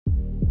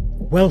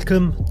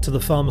Welcome to the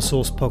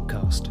PharmaSource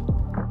podcast.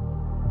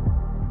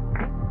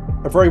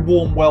 A very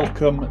warm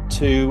welcome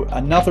to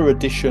another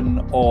edition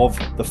of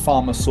the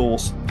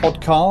PharmaSource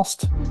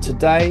podcast.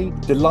 Today,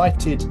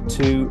 delighted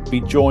to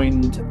be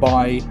joined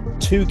by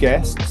two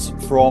guests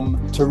from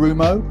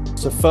Terumo.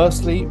 So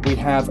firstly, we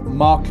have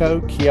Marco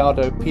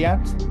Chiadò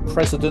Piat,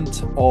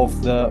 President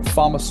of the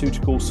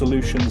Pharmaceutical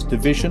Solutions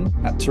Division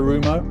at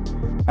Terumo,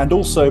 and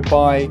also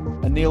by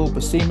Anil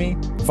Basimi,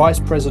 Vice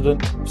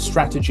President of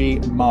Strategy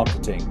and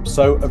Marketing.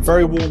 So a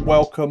very warm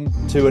welcome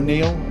to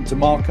Anil and to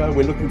Marco.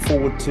 We're looking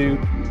forward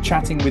to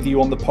chatting with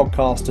you on the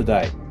podcast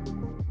today.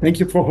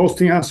 Thank you for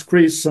hosting us,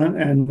 Chris,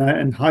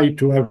 and hi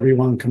to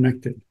everyone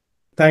connected.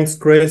 Thanks,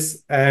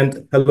 Chris,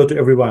 and hello to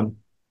everyone.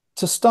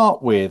 To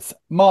start with,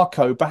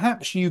 Marco,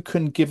 perhaps you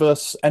can give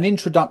us an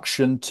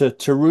introduction to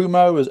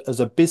Terumo as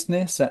a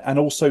business and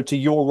also to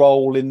your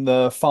role in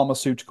the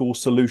Pharmaceutical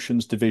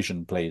Solutions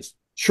Division, please.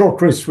 Sure,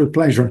 Chris, with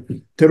pleasure.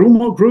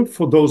 Terumo Group,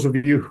 for those of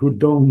you who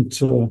don't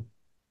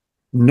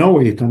know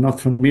it, are not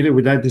familiar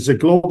with that, is a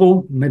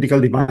global medical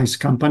device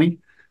company.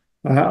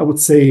 I would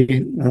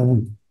say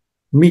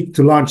mid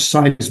to large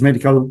size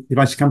medical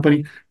device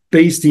company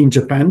based in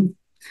Japan.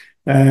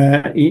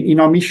 In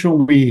our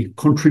mission, we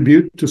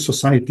contribute to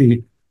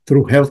society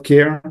through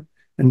healthcare.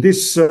 And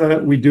this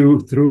we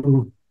do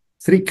through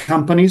three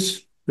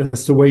companies.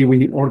 That's the way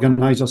we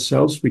organize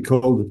ourselves. We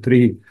call the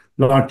three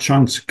large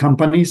chunks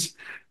companies,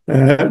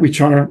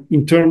 which are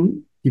in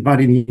turn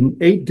divided in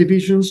 8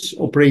 divisions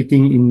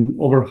operating in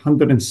over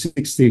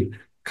 160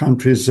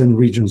 countries and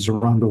regions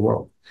around the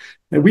world.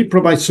 We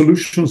provide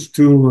solutions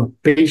to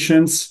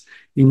patients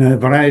in a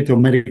variety of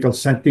medical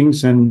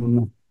settings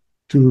and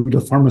to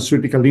the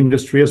pharmaceutical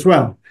industry as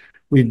well,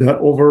 with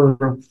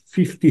over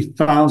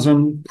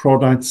 50,000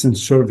 products and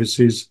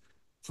services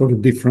for the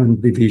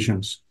different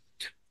divisions.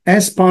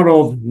 As part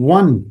of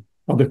one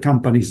of the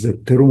companies, the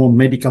Terumo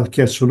Medical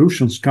Care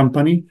Solutions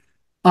Company,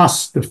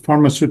 us, the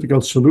Pharmaceutical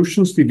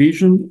Solutions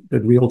Division,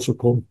 that we also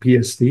call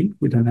PSD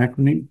with an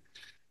acronym,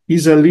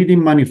 is a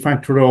leading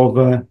manufacturer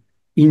of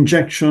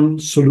injection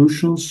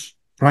solutions,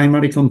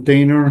 primary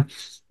container,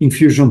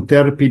 infusion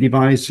therapy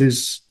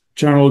devices,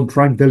 general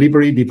drug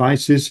delivery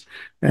devices,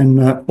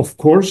 and of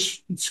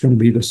course, it's going to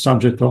be the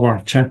subject of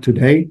our chat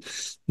today.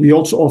 We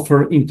also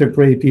offer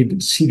integrated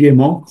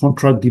CDMO,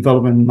 contract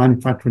development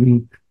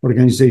manufacturing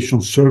organization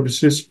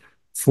services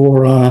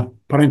for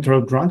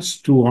parenteral drugs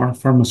to our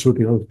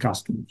pharmaceutical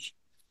customers.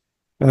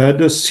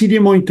 The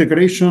CDMO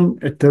integration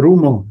at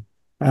Terumo,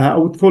 I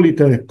would call it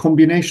a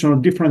combination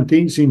of different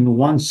things in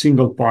one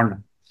single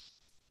partner.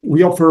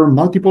 We offer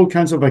multiple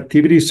kinds of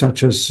activities,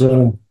 such as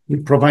we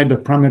provide the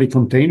primary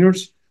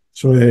containers,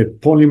 so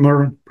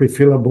polymer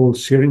prefillable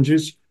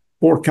syringes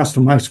or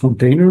customized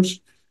containers.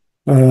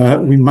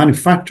 We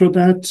manufacture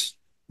that.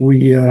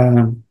 We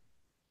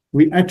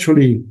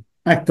actually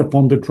act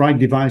upon the drug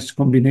device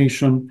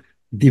combination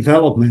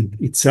development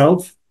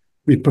itself.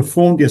 We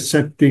perform the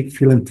aseptic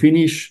fill and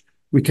finish.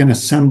 We can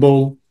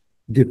assemble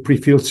the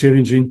pre-filled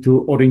syringe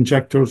into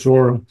auto-injectors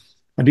or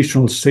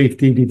additional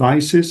safety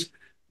devices.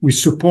 We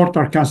support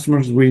our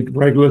customers with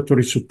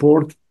regulatory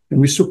support,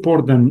 and we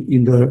support them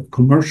in the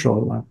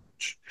commercial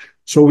launch.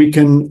 So we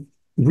can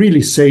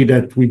really say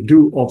that we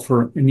do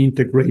offer an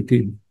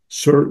integrated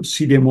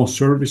CDMO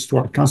service to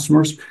our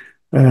customers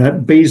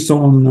based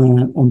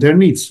on their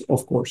needs,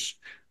 of course.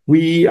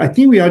 I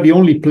think we are the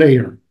only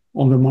player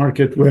on the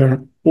market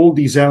where all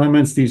these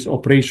elements, these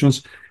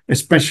operations,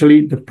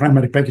 especially the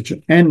primary package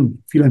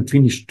and fill and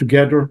finish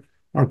together,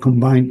 are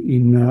combined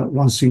in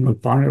one single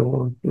partner,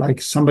 or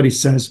like somebody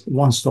says,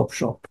 one-stop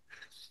shop.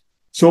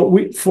 So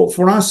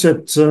for us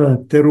at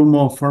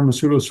Terumo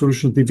Pharmaceutical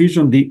Solutions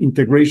Division, the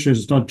integration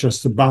is not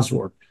just a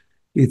buzzword.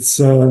 It's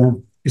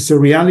a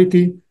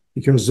reality,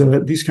 because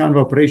these kind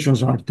of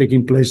operations are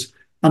taking place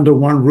under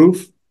one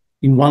roof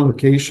in one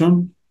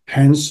location,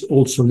 hence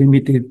also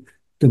limited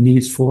the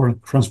needs for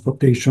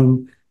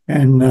transportation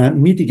and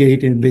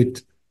mitigating a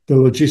bit the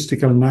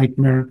logistical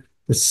nightmare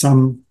that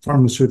some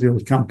pharmaceutical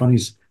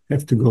companies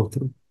have to go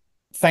through.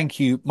 Thank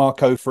you,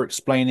 Marco, for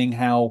explaining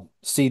how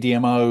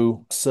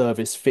CDMO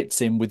service fits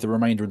in with the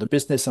remainder of the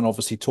business and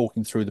obviously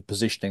talking through the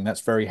positioning.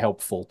 That's very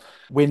helpful.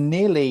 We're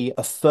nearly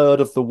a third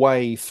of the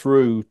way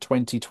through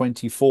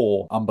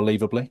 2024,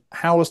 unbelievably.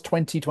 How has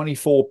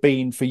 2024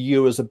 been for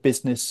you as a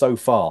business so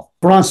far?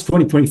 For us,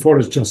 2024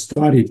 has just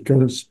started,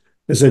 because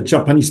as a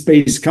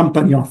Japanese-based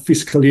company, our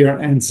fiscal year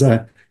ends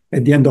at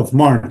the end of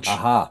March.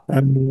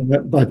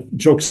 But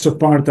jokes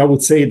apart, I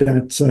would say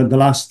that the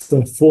last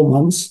 4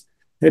 months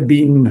have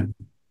been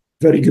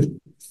very good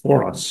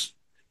for us.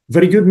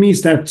 Very good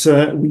means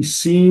that we've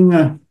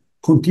seen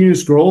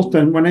continuous growth.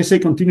 And when I say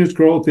continuous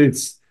growth,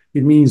 it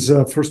means,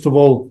 first of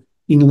all,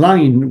 in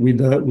line with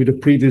the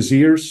previous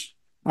years.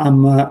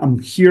 I'm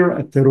here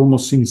at Terumo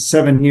since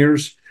 7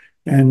 years,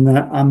 and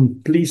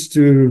I'm pleased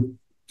to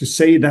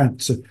say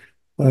that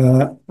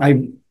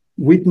I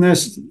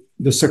witnessed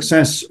the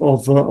success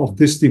of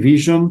this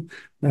division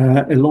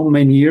along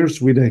many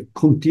years with a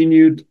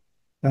continued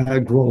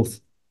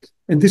growth.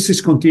 And this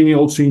is continuing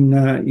also in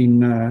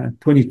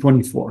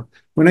 2024.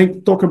 When I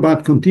talk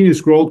about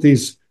continuous growth,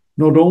 is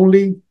not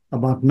only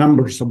about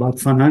numbers, about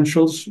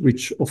financials,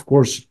 which of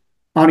course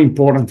are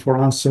important for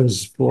us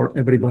as for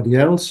everybody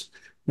else,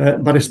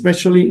 but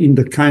especially in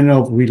the kind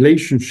of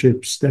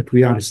relationships that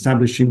we are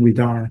establishing with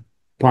our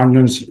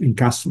partners and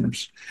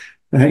customers,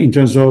 in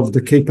terms of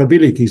the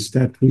capabilities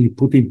that we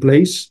put in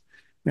place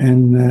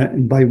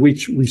and by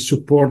which we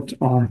support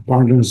our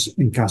partners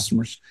and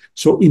customers.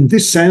 So in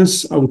this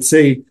sense, I would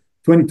say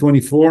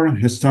 2024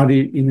 has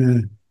started in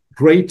a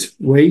great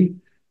way,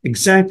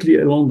 exactly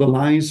along the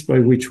lines by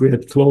which we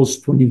had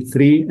closed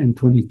 23 and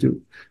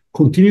 22.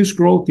 Continuous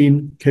growth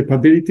in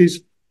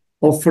capabilities,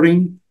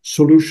 offering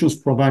solutions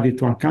provided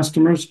to our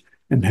customers,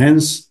 and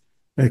hence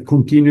a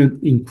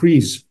continued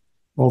increase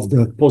of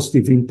the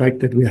positive impact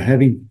that we are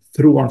having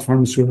through our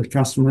pharmaceutical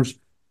customers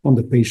on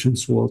the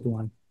patients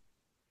worldwide.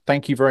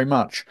 Thank you very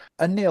much.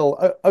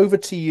 Anil, over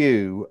to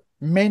you.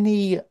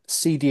 Many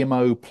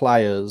CDMO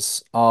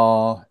players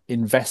are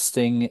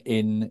investing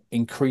in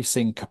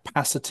increasing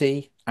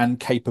capacity and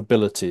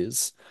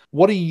capabilities.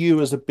 What are you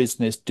as a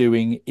business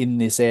doing in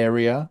this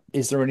area?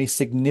 Is there any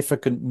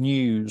significant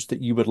news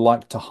that you would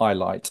like to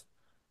highlight?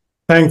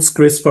 Thanks,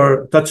 Chris,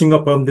 for touching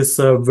up on this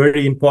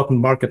very important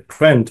market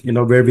trend,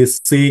 where we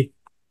see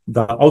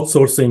the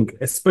outsourcing,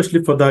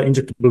 especially for the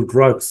injectable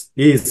drugs,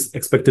 is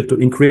expected to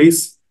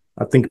increase.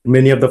 I think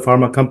many of the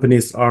pharma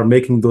companies are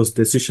making those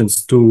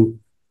decisions to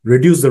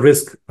reduce the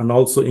risk and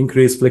also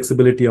increase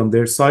flexibility on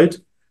their side.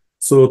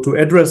 So to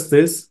address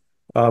this,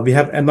 we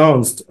have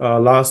announced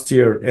last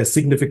year a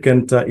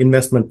significant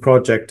investment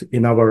project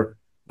in our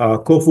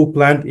Kofu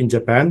plant in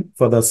Japan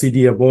for the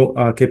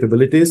CDMO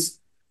capabilities.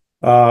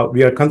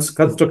 We are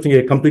constructing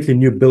a completely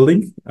new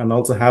building and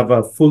also have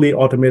a fully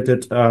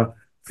automated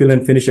fill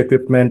and finish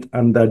equipment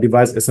and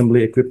device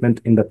assembly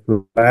equipment in the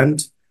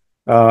plant.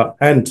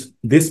 And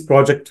this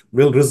project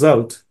will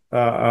result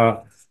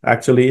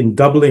actually in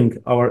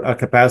doubling our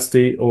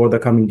capacity over the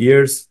coming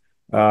years.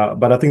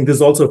 But I think this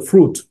is also a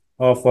fruit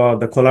of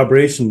the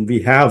collaboration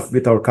we have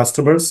with our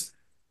customers.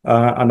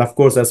 And of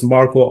course, as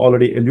Marco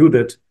already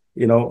alluded,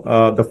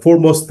 the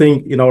foremost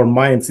thing in our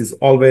minds is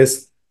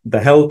always the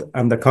health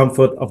and the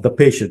comfort of the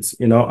patients,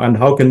 and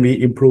how can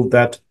we improve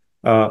that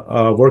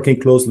working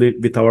closely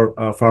with our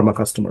pharma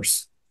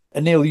customers.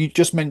 Anil, you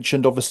just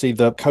mentioned obviously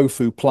the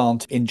Kofu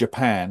plant in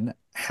Japan.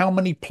 How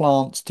many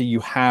plants do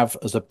you have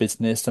as a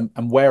business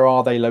and where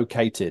are they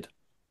located?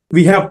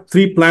 We have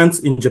 3 plants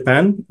in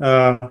Japan.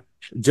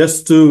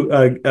 Just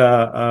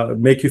to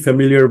make you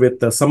familiar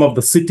with some of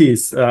the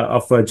cities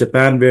of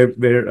Japan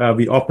where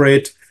we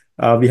operate,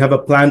 we have a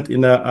plant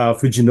in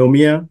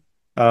Fujinomiya,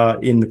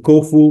 in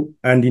Kofu,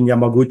 and in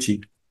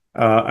Yamaguchi.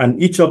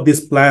 And each of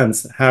these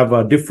plants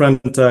have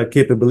different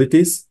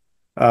capabilities.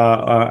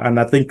 And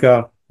I think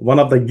one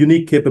of the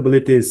unique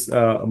capabilities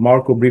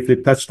Marco briefly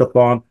touched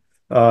upon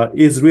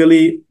is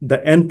really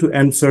the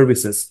end-to-end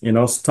services,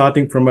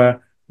 starting from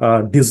a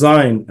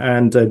design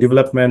and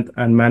development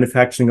and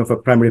manufacturing of a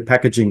primary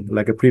packaging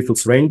like a prefilled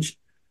syringe,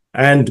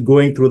 and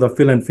going through the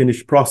fill and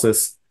finish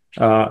process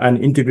and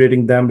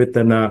integrating them with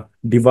a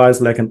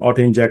device like an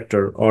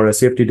auto-injector or a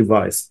safety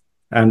device,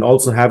 and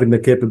also having the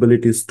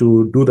capabilities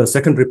to do the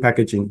secondary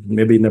packaging,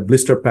 maybe in a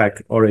blister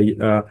pack or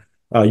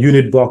a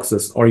unit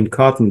boxes or in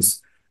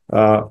cartons.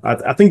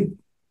 I think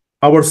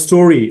our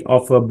story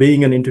of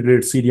being an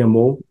integrated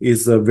CDMO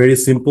is very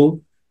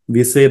simple.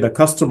 We say the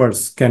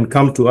customers can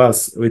come to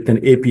us with an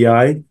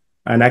API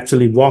and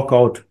actually walk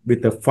out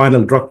with a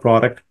final drug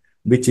product,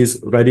 which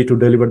is ready to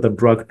deliver the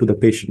drug to the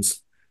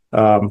patients.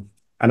 And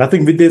I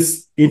think with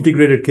these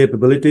integrated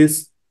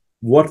capabilities,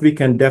 what we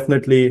can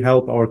definitely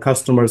help our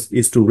customers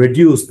is to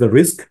reduce the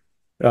risk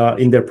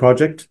in their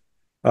project,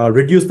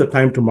 reduce the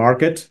time to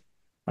market.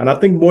 And I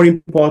think more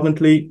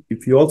importantly,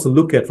 if you also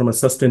look at from a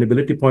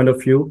sustainability point of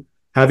view,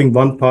 having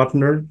one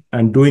partner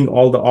and doing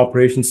all the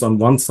operations on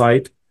one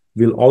site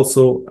will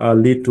also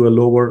lead to a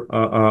lower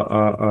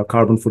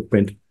carbon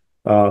footprint.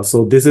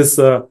 So this is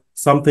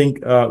something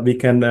we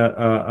can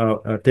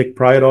take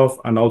pride of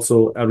and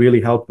also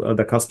really help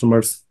the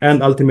customers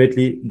and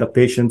ultimately the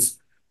patients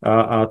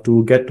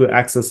to get to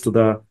access to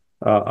the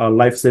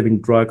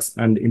life-saving drugs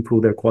and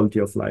improve their quality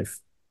of life.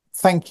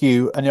 Thank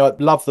you. And I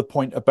love the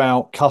point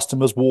about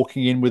customers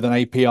walking in with an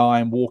API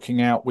and walking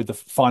out with the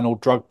final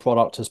drug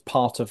product as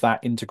part of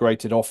that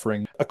integrated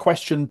offering. A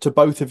question to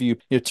both of you.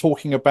 You're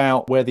talking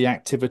about where the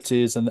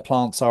activities and the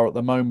plants are at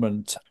the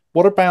moment.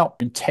 What about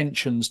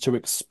intentions to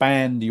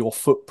expand your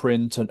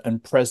footprint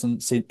and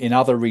presence in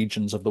other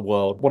regions of the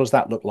world? What does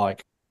that look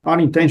like? Our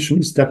intention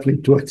is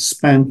definitely to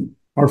expand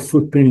our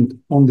footprint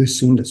on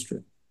this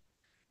industry,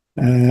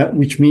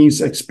 which means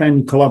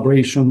expand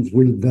collaborations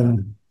with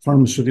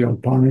pharmaceutical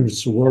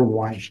partners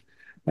worldwide.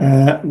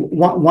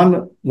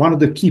 One of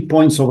the key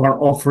points of our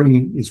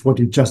offering is what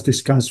you just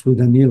discussed with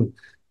Anil,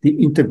 the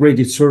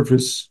integrated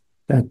service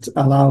that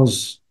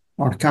allows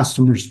our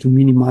customers to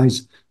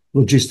minimize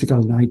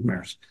logistical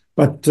nightmares.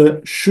 But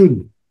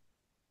should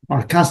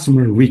our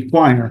customer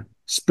require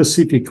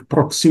specific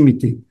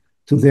proximity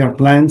to their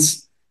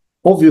plants,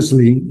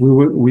 obviously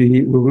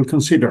we will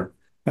consider.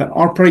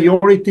 Our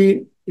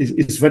priority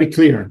is very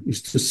clear,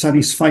 is to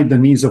satisfy the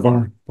needs of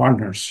our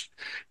partners.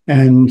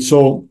 And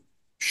so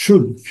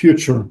should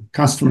future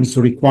customers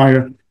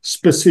require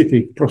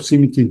specific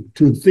proximity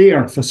to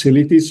their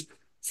facilities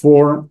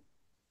for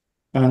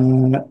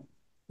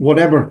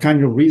whatever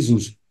kind of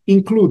reasons,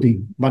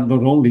 including, but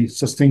not only,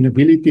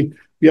 sustainability,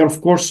 we are,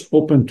 of course,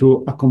 open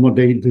to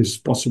accommodate this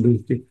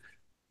possibility.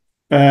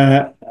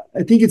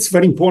 I think it's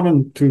very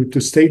important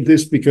to state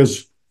this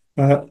because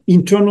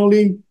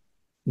internally,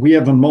 we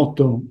have a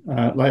motto,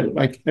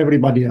 like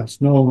everybody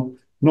else, no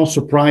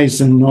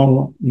surprise and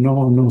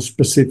no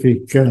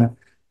specific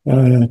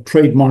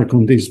trademark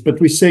on this.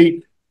 But we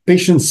say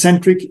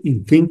patient-centric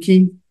in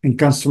thinking and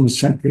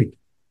customer-centric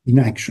in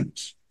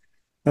actions.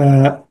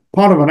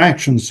 Part of our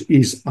actions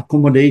is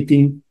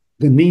accommodating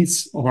the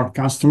needs of our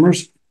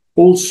customers,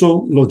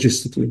 also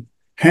logistically.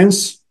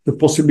 Hence, the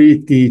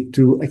possibility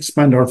to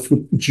expand our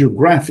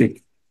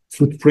geographic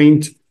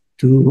footprint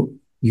to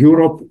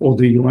Europe or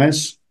the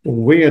US, or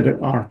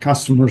where our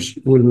customers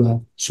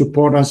will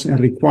support us and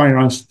require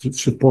us to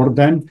support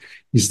them,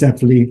 is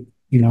definitely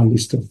in our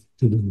list of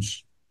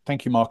to-dos.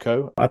 Thank you,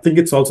 Marco. I think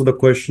it's also the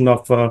question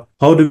of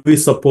how do we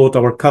support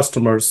our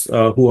customers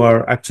who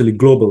are actually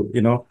global,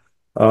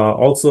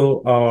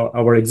 also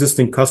our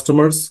existing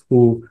customers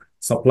who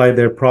supply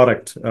their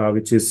product,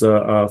 which is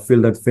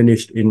filled and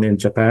finished in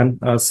Japan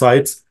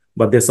sites,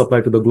 but they supply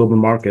to the global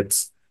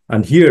markets.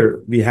 And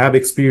here we have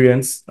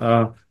experience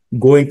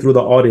going through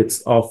the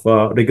audits of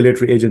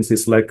regulatory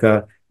agencies like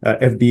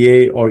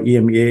FDA or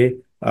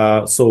EMEA.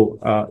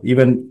 So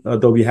even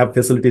though we have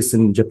facilities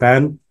in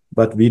Japan,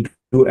 but we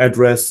do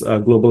address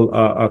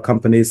global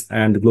companies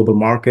and global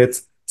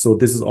markets. So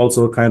this is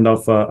also a kind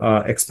of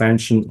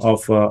expansion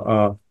of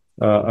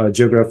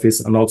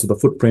geographies and also the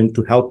footprint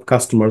to help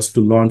customers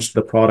to launch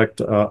the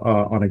product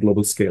on a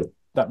global scale.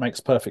 That makes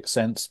perfect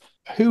sense.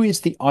 Who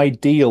is the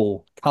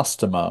ideal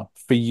customer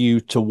for you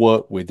to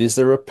work with? Is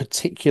there a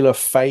particular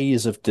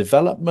phase of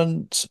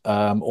development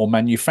or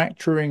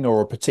manufacturing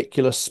or a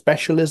particular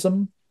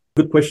specialism?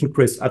 Good question,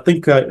 Chris. I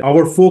think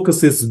our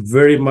focus is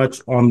very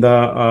much on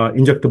the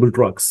injectable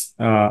drugs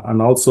and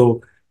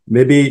also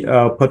maybe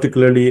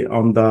particularly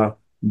on the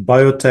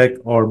biotech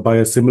or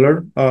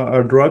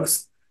biosimilar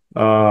drugs.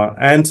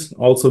 And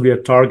also we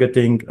are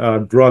targeting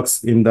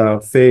drugs in the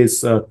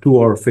phase 2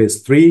 or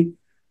phase 3.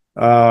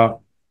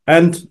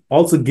 And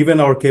also given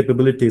our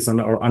capabilities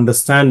and our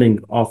understanding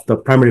of the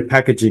primary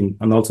packaging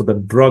and also the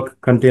drug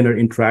container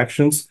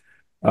interactions,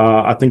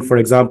 I think, for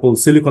example,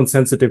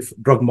 silicon-sensitive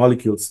drug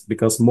molecules,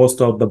 because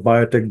most of the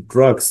biotech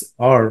drugs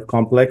are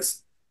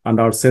complex and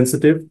are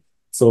sensitive.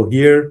 So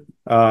here,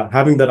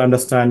 having that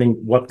understanding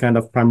what kind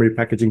of primary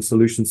packaging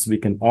solutions we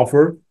can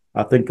offer,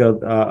 I think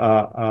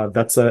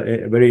that's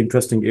a very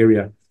interesting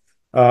area.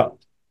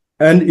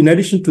 And in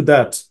addition to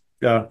that,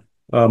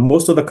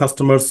 most of the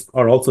customers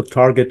are also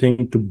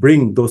targeting to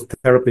bring those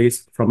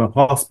therapies from a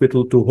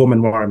hospital to home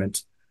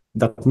environment.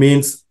 That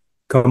means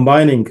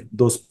combining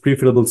those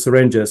prefillable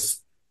syringes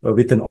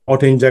with an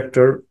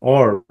auto-injector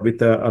or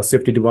with a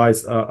safety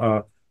device,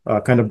 kind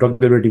of drug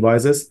delivery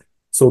devices.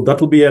 So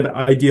that will be an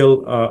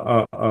ideal,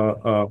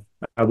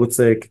 I would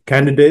say,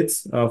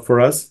 candidates for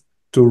us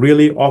to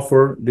really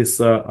offer this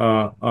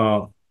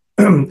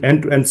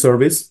end-to-end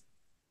service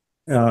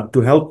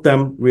to help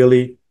them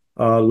really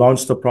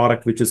launch the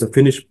product, which is a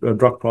finished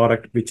drug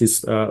product, which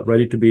is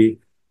ready to be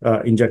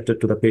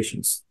injected to the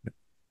patients.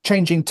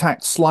 Changing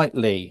tack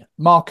slightly,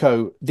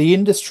 Marco, the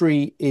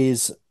industry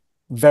is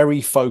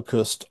very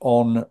focused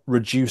on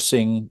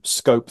reducing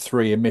scope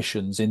 3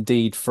 emissions.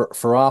 Indeed,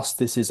 for us,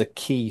 this is a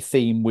key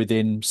theme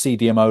within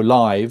CDMO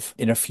Live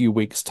in a few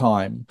weeks'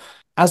 time.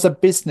 As a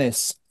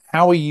business,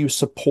 how are you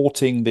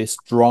supporting this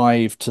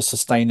drive to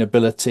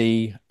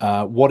sustainability?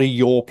 What are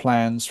your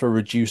plans for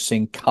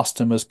reducing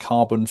customers'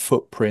 carbon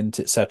footprint,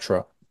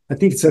 etc.? I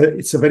think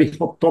it's a very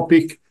hot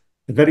topic,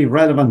 a very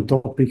relevant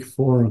topic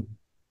for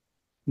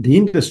the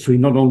industry,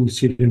 not only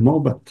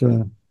CDMO, but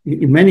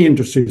in many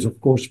industries, of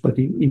course, but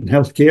in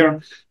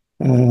healthcare,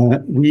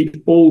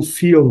 we all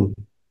feel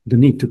the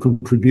need to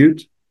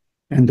contribute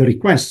and the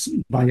requests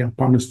by our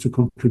partners to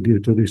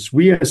contribute to this.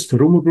 We as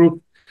Terumo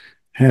Group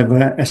have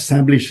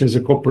established as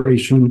a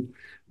corporation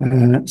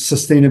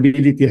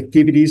sustainability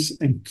activities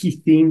and key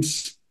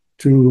themes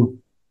to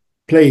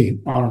play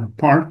our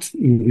part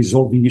in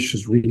resolving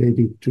issues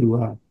related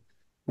to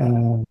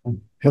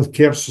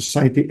healthcare,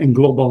 society, and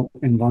global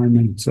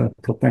environment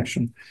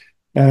protection.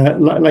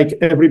 Like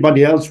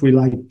everybody else, we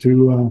like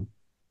to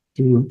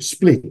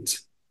split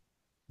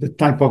the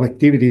type of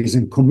activities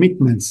and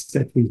commitments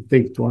that we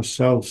take to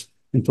ourselves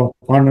and to our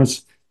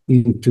partners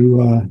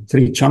into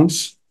 3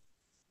 chunks: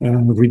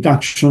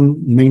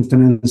 reduction,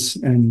 maintenance,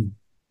 and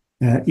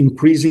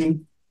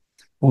increasing.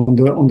 On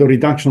the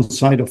reduction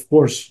side, of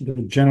course,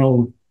 the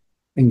general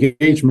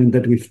engagement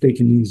that we've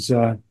taken is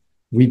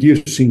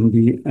reducing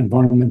the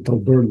environmental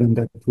burden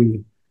that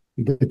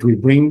we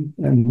bring,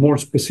 and more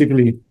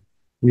specifically,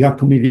 we are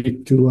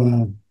committed to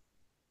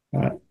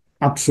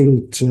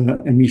absolute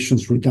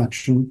emissions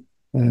reduction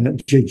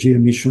GHG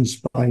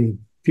emissions by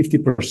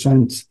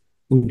 50%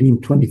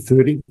 within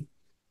 2030,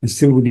 and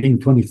still within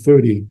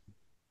 2030,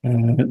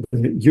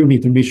 the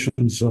unit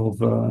emissions of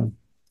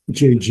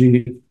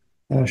GHG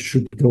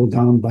should go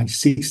down by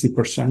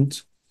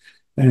 60%.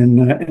 And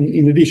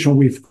in addition,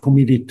 we've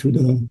committed to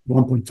the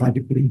 1.5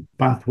 degree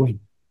pathway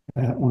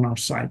on our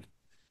side.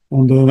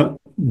 On the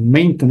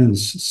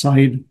maintenance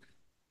side,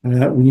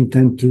 we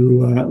intend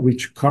to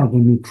reach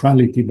carbon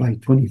neutrality by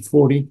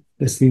 2040.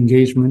 That's the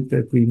engagement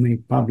that we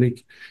made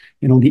public.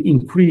 And on the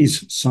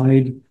increase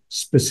side,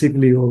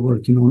 specifically, we're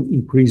working on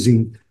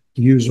increasing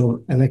the use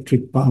of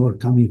electric power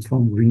coming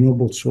from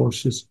renewable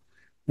sources.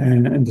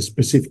 And the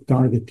specific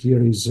target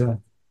here is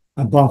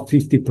above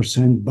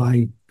 50%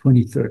 by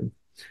 2030.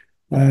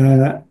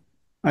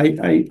 I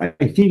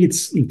think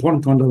it's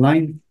important to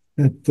underline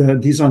that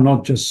these are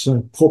not just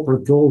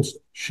corporate goals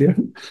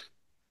shared.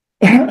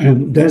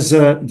 There's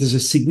a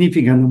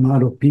significant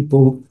amount of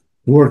people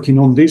working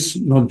on this,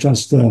 not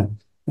just a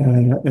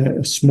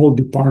small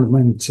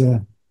department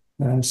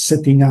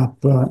setting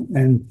up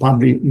and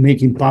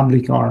making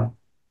public our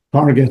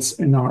targets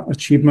and our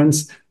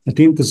achievements. I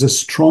think there's a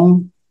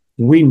strong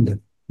wind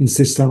in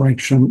this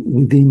direction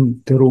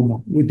within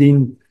Terumo,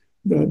 within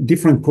the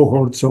different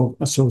cohorts of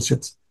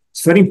associates.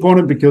 It's very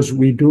important because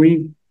we're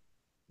doing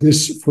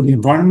this for the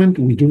environment.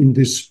 We're doing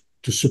this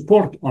to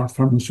support our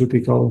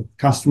pharmaceutical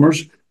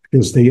customers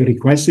because they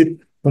request it,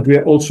 but we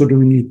are also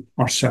doing it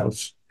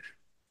ourselves.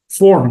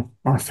 For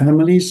our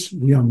families,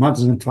 we are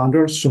mothers and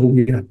fathers, so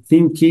we are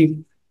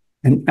thinking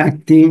and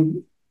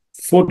acting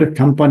for the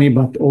company,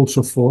 but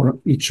also for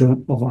each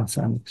of our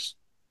families.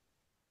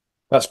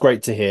 That's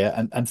great to hear.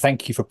 And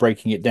thank you for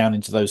breaking it down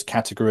into those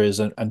categories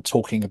and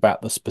talking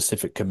about the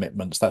specific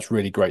commitments. That's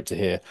really great to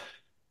hear.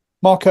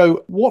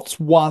 Marco, what's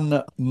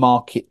one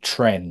market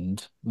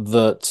trend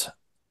that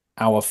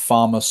our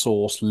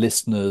PharmaSource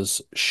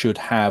listeners should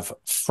have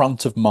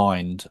front of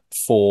mind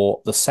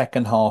for the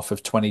second half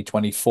of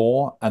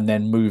 2024 and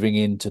then moving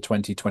into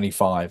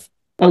 2025?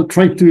 I'll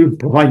try to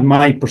provide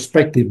my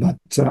perspective, but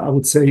I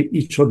would say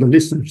each of the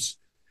listeners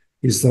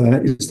is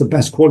the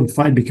best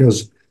qualified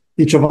because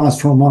each of us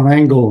from our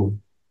angle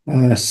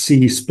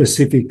see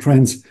specific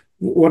trends.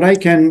 What I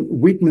can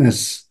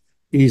witness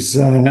is,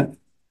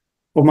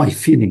 or my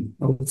feeling,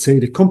 I would say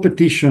the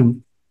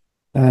competition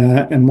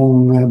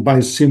among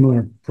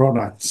biosimilar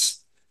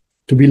products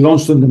to be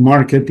launched on the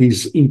market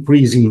is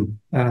increasing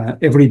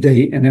every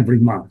day and every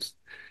month.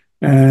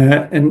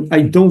 And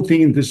I don't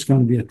think this is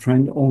going to be a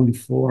trend only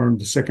for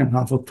the second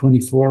half of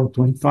 24 or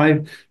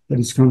 25, but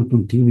it's going to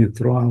continue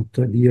throughout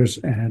the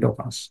years ahead of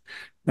us.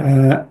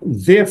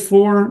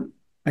 Therefore,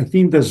 I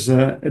think there's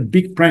a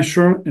big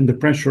pressure, and the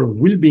pressure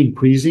will be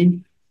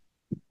increasing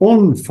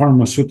on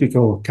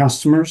pharmaceutical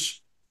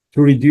customers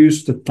to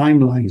reduce the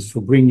timelines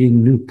for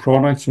bringing new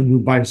products or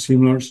new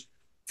biosimilars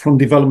from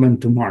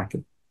development to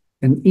market.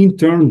 And in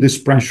turn, this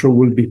pressure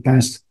will be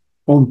passed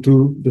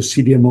onto the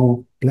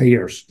CDMO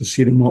players, the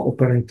CDMO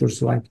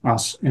operators like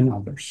us and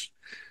others.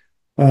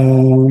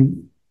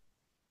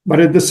 But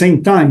at the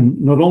same time,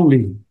 not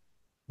only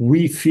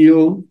we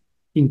feel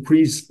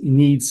increased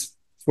needs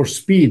for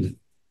speed,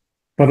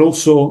 but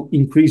also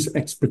increased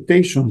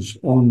expectations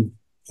on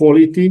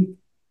quality,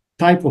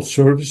 type of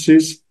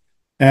services,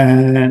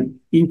 and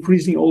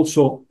increasing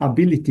also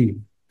ability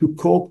to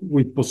cope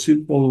with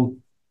possible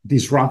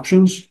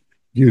disruptions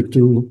due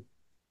to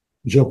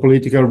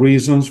geopolitical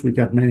reasons. We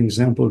got many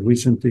examples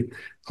recently,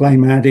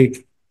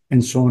 climatic,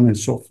 and so on and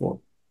so forth.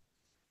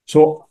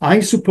 So I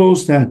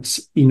suppose that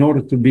in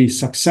order to be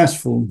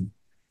successful,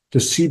 the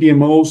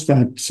CDMOs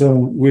that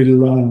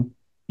will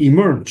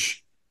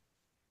emerge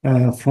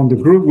from the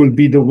group will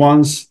be the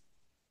ones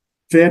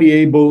very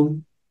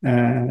able,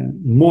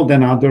 more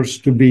than others,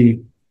 to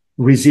be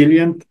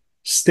resilient,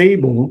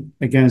 stable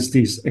against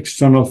these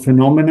external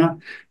phenomena,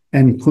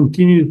 and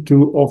continue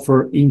to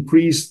offer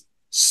increased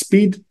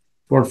speed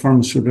for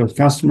pharmaceutical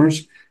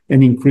customers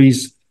and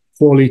increase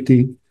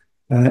quality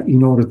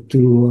in order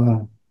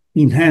to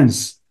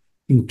enhance,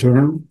 in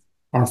turn,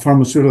 our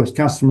pharmaceutical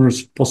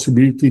customers'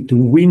 possibility to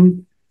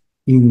win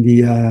in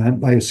the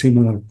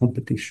biosimilar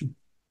competition.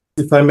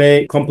 If I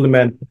may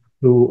complement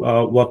to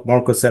what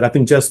Marco said, I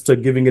think just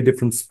giving a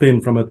different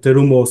spin from a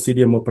Terumo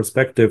CDMO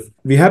perspective,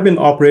 we have been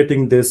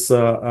operating this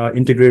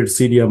integrated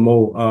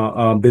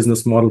CDMO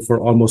business model for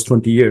almost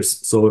 20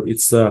 years. So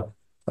it's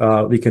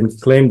we can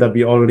claim that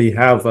we already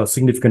have a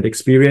significant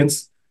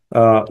experience.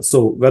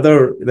 So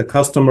whether the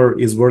customer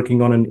is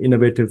working on an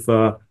innovative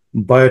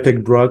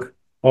biotech drug,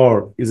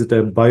 or is it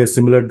a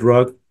biosimilar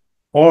drug,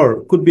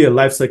 or could be a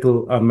life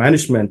cycle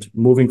management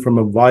moving from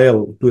a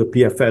vial to a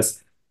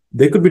PFS,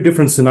 there could be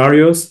different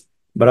scenarios.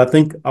 But I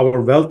think our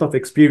wealth of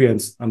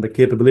experience and the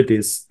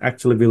capabilities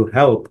actually will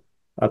help.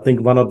 I think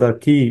one of the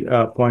key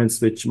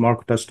points which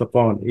Marco touched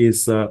upon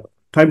is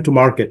time to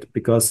market,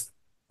 because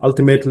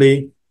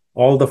ultimately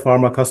all the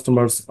pharma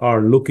customers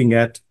are looking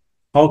at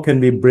how can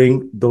we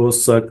bring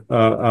those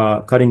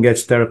cutting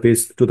edge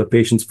therapies to the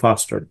patients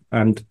faster.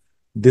 And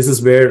this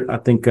is where I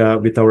think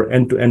with our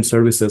end-to-end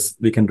services,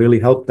 we can really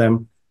help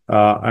them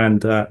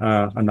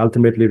and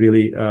ultimately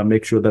really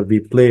make sure that we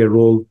play a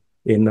role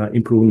in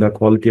improving the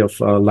quality of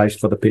life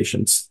for the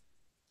patients.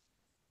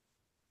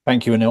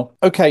 Thank you, Anil.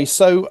 Okay,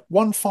 so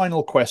one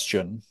final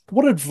question.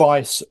 What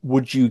advice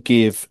would you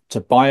give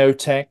to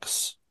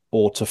biotechs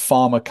or to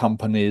pharma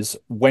companies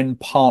when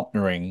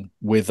partnering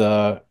with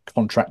a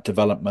contract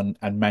development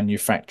and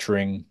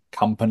manufacturing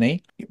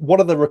company? What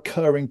are the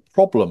recurring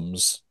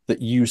problems that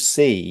you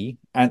see,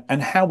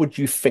 and how would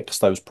you fix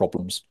those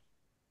problems?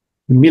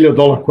 $1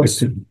 million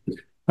question.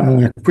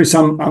 Chris,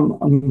 I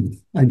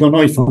don't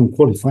know if I'm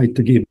qualified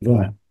to give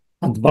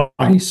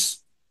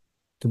advice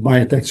to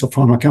biotechs or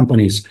pharma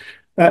companies.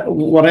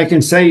 What I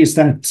can say is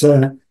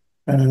that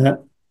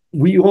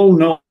we all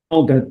know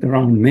that there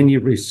are many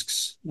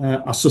risks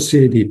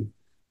associated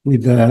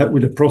with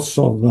the process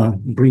of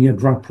bringing a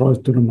drug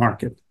product to the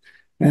market.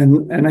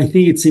 And I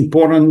think it's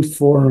important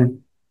for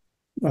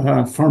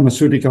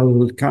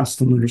pharmaceutical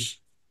customers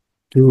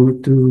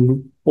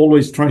to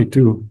always try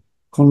to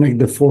connect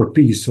the 4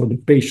 Ps, so the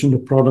patient, the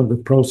product, the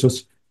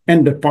process,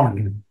 and the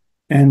partner,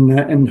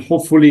 and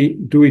hopefully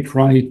do it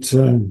right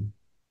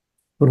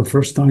for the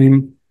first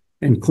time,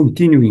 and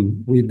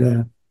continuing with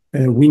a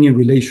winning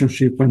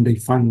relationship when they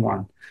find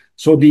one.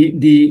 So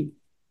the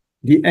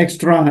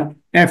extra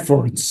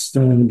efforts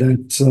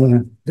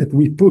that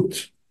we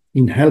put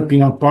in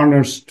helping our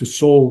partners to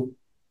solve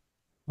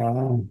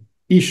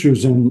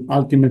issues and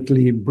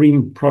ultimately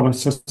bring products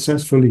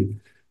successfully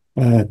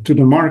to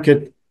the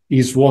market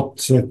is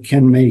what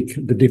can make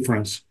the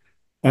difference.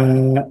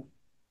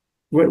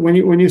 When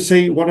you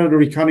say what are the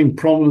recurring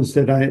problems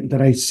that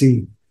I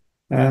see,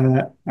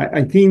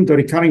 I think the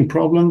recurring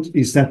problems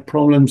is that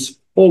problems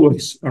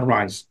always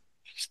arise.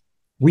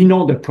 We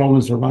know that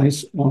problems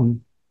arise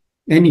on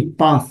any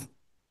path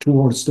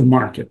towards the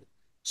market.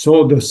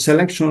 So the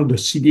selection of the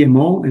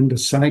CDMO and the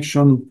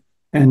selection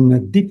and the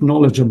deep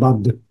knowledge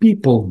about the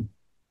people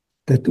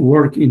that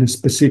work in a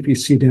specific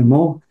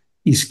CDMO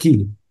is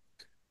key.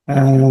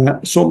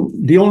 So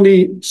the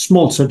only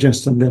small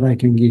suggestion that I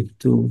can give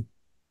to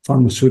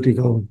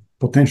pharmaceutical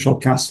potential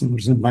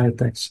customers and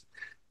biotechs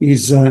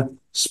is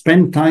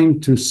spend time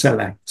to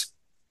select.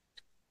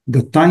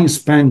 The time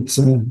spent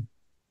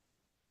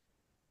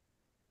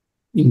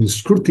in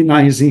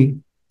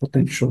scrutinizing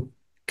potential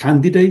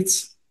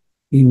candidates,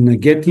 in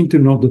getting to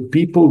know the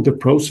people, the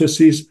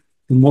processes,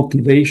 the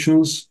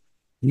motivations,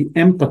 the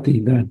empathy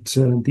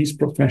that these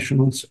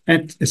professionals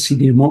at a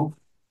CDMO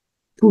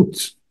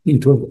put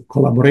into a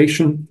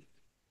collaboration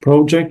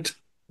project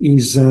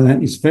is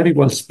very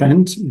well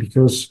spent,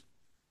 because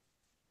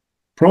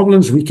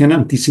problems we can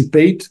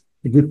anticipate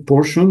a good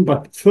portion,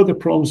 but further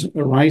problems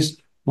arise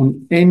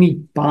on any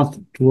path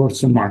towards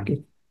the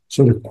market.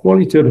 So the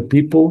quality of the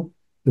people,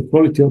 the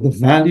quality of the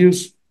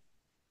values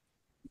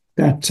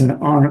that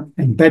are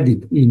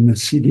embedded in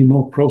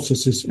CDMO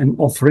processes and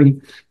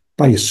offering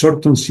by a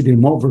certain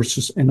CDMO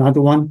versus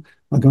another one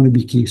are going to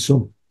be key.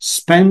 So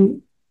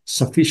spend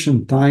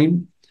sufficient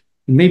time,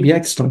 maybe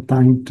extra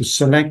time, to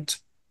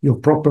select your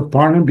proper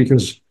partner,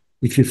 because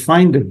if you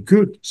find a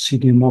good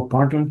CDMO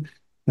partner,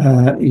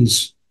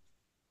 is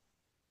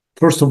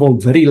first of all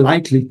very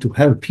likely to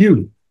help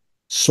you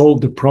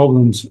solve the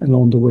problems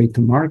along the way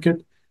to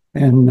market.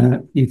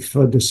 And if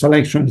the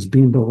selection has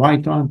been the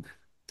right one,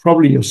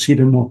 probably your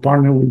CDMO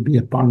partner will be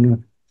a partner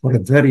for a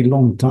very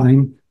long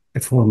time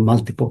for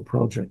multiple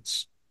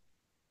projects.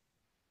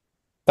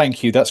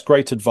 Thank you. That's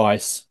great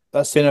advice.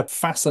 That's been a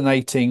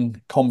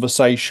fascinating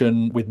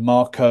conversation with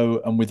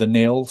Marco and with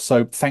Anil.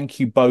 So thank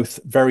you both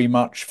very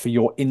much for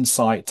your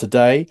insight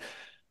today.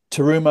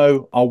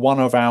 Terumo are one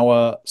of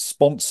our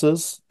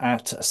sponsors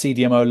at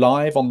CDMO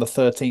Live on the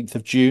 13th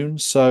of June.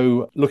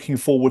 So looking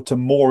forward to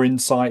more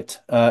insight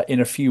in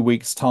a few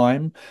weeks'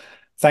 time.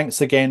 Thanks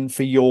again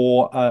for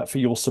your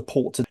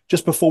support.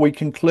 Just before we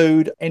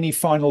conclude, any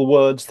final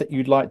words that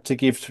you'd like to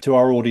give to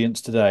our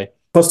audience today?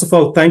 First of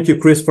all, thank you,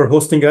 Chris, for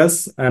hosting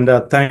us. And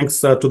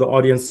thanks to the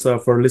audience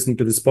for listening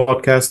to this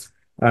podcast.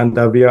 And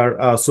we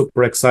are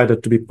super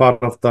excited to be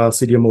part of the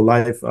CDMO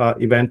Live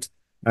event,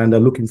 and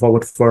looking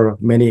forward for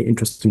many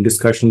interesting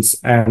discussions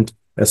and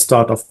a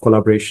start of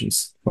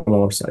collaborations from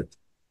our side.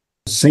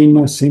 Same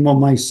on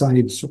my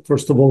side. So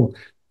first of all,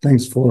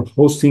 thanks for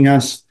hosting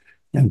us,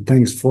 and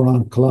thanks for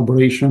our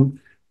collaboration.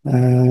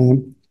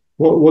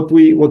 What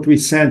we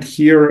said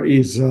here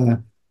is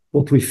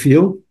what we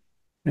feel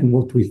and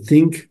what we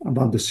think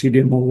about the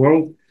CDMO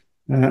world.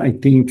 I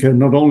think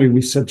not only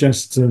we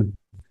suggest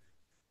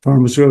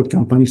pharmaceutical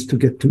companies to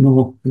get to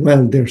know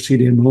well their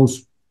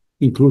CDMOs,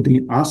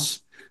 including us,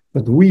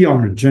 but we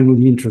are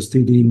generally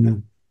interested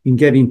in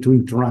getting to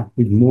interact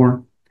with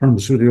more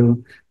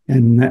pharmaceutical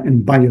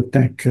and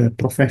biotech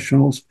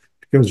professionals,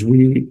 because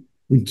we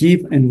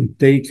give and we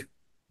take,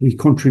 we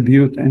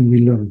contribute and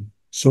we learn.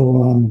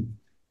 So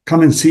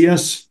come and see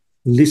us,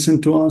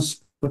 listen to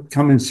us, but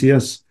come and see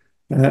us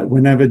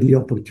whenever the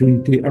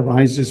opportunity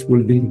arises.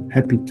 We'll be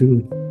happy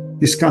to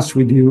discuss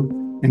with you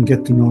and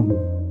get to know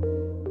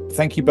you.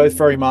 Thank you both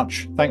very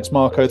much. Thanks,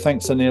 Marco.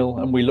 Thanks, Anil.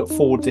 And we look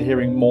forward to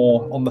hearing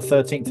more on the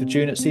 13th of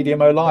June at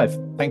CDMO Live.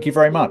 Thank you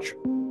very much.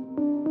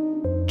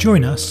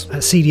 Join us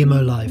at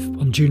CDMO Live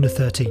on June the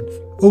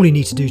 13th. All you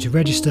need to do to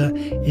register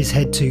is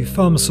head to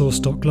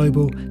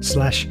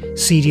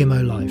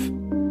pharmasource.global/CDMO Live.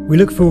 We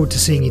look forward to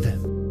seeing you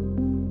then.